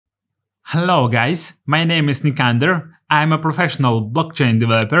Hello guys, my name is Nikander, I'm a professional blockchain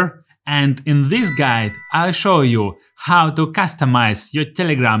developer, and in this guide I'll show you how to customize your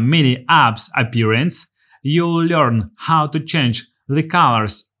Telegram mini app's appearance. You'll learn how to change the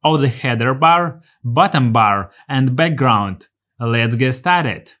colors of the header bar, bottom bar and background. Let's get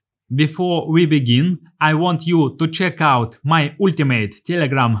started. Before we begin, I want you to check out my ultimate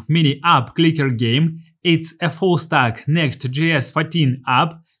Telegram mini app clicker game. It's a full-stack Next.js 14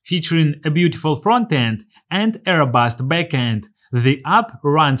 app featuring a beautiful front-end and a robust back-end. The app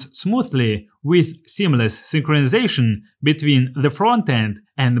runs smoothly with seamless synchronization between the front-end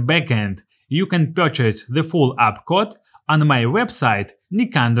and back-end. You can purchase the full app code on my website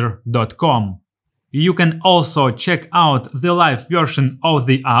nikander.com. You can also check out the live version of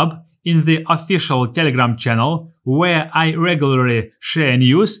the app in the official Telegram channel, where I regularly share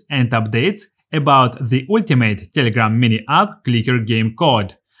news and updates about the ultimate Telegram mini app clicker game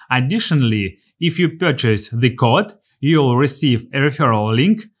code. Additionally, if you purchase the code, you'll receive a referral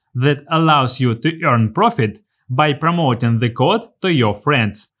link that allows you to earn profit by promoting the code to your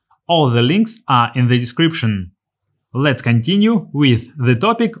friends. All the links are in the description. Let's continue with the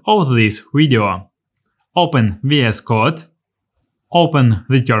topic of this video. Open VS Code. Open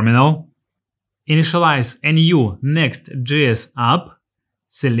the terminal. Initialize a new Next.js app.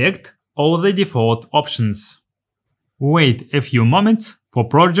 Select all the default options. Wait a few moments for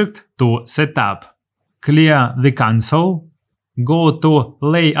project to set up. Clear the console. Go to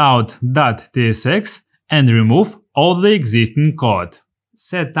layout.tsx and remove all the existing code.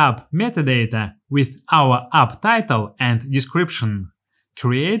 Set up metadata with our app title and description.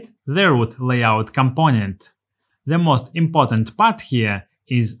 Create the root layout component. The most important part here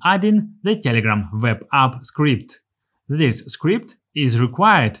is adding the Telegram web app script. This script is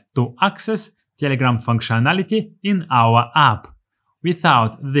required to access Telegram functionality in our app.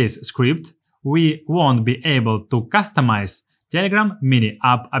 Without this script, we won't be able to customize Telegram mini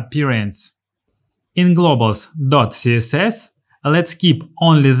app appearance. In globals.css, let's keep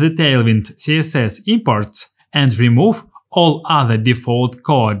only the Tailwind CSS imports and remove all other default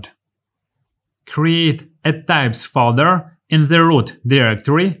code. Create a types folder in the root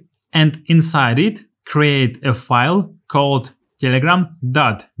directory, and inside it create a file called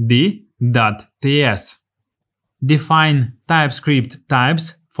telegram.d.ts. Define TypeScript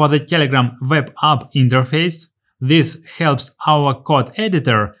types for the Telegram web app interface. This helps our code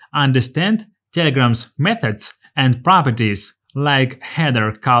editor understand Telegram's methods and properties like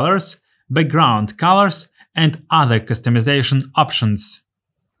header colors, background colors, and other customization options.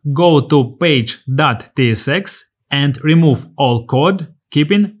 Go to page.tsx and remove all code,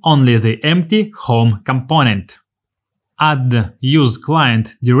 keeping only the empty home component. Add the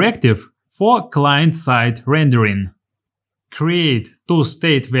useClient directive for client-side rendering. Create two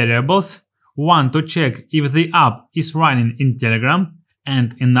state variables, one to check if the app is running in Telegram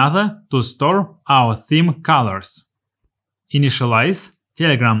and another to store our theme colors. Initialize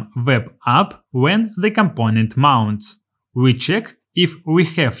Telegram web app when the component mounts. We check if we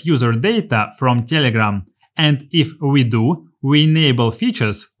have user data from Telegram, and if we do, we enable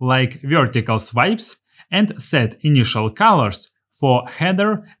features like vertical swipes and set initial colors for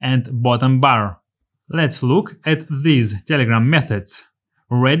header and bottom bar. Let's look at these Telegram methods.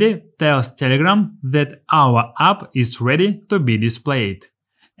 Ready tells Telegram that our app is ready to be displayed.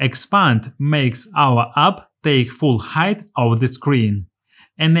 Expand makes our app take full height of the screen.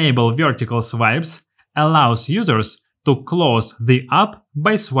 Enable vertical swipes allows users to close the app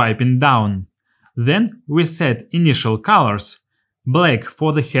by swiping down. Then we set initial colors, black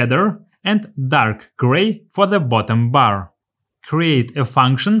for the header and dark gray for the bottom bar. Create a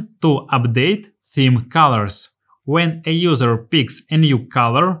function to update theme colors. When a user picks a new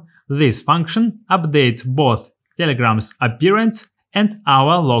color, this function updates both Telegram's appearance and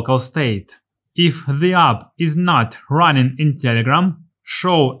our local state. If the app is not running in Telegram,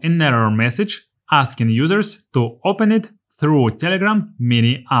 show an error message asking users to open it through Telegram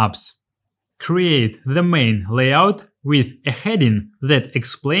mini apps. Create the main layout with a heading that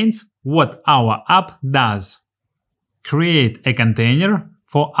explains what our app does. Create a container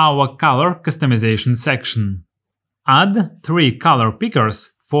for our color customization section. Add 3 color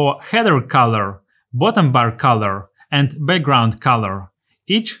pickers for header color, bottom bar color, and background color.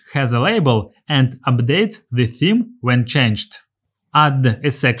 Each has a label and updates the theme when changed. Add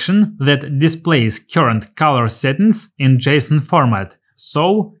a section that displays current color settings in JSON format,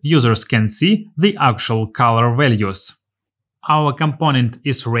 so users can see the actual color values. Our component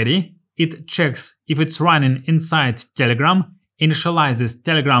is ready. It checks if it's running inside Telegram, initializes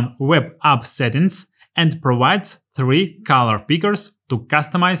Telegram web app settings, and provides 3 color pickers to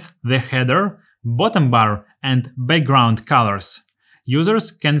customize the header, bottom bar, and background colors.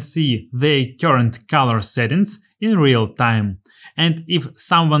 Users can see their current color settings in real time, and if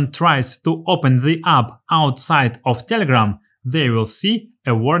someone tries to open the app outside of Telegram, they will see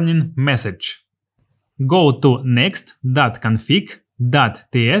a warning message. Go to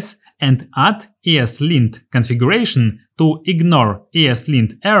Next.config.ts and add ESLint configuration to ignore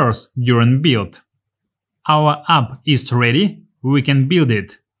ESLint errors during build. Our app is ready, we can build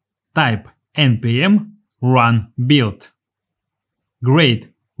it. Type npm run build.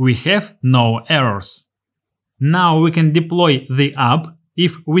 Great, we have no errors. Now we can deploy the app.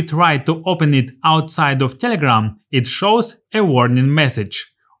 If we try to open it outside of Telegram, it shows a warning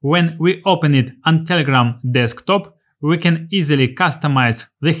message. When we open it on Telegram desktop, we can easily customize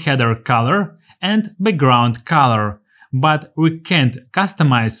the header color and background color, but we can't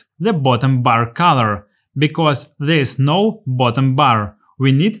customize the bottom bar color because there is no bottom bar.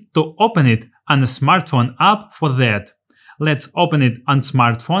 We need to open it on a smartphone app for that. Let's open it on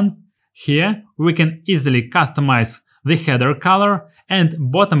smartphone. Here we can easily customize the header color and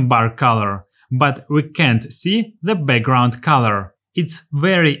bottom bar color, but we can't see the background color. It's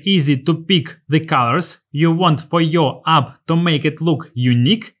very easy to pick the colors you want for your app to make it look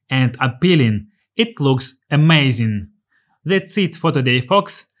unique and appealing. It looks amazing. That's it for today,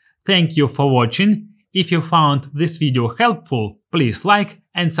 folks. Thank you for watching. If you found this video helpful, please like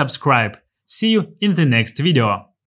and subscribe. See you in the next video.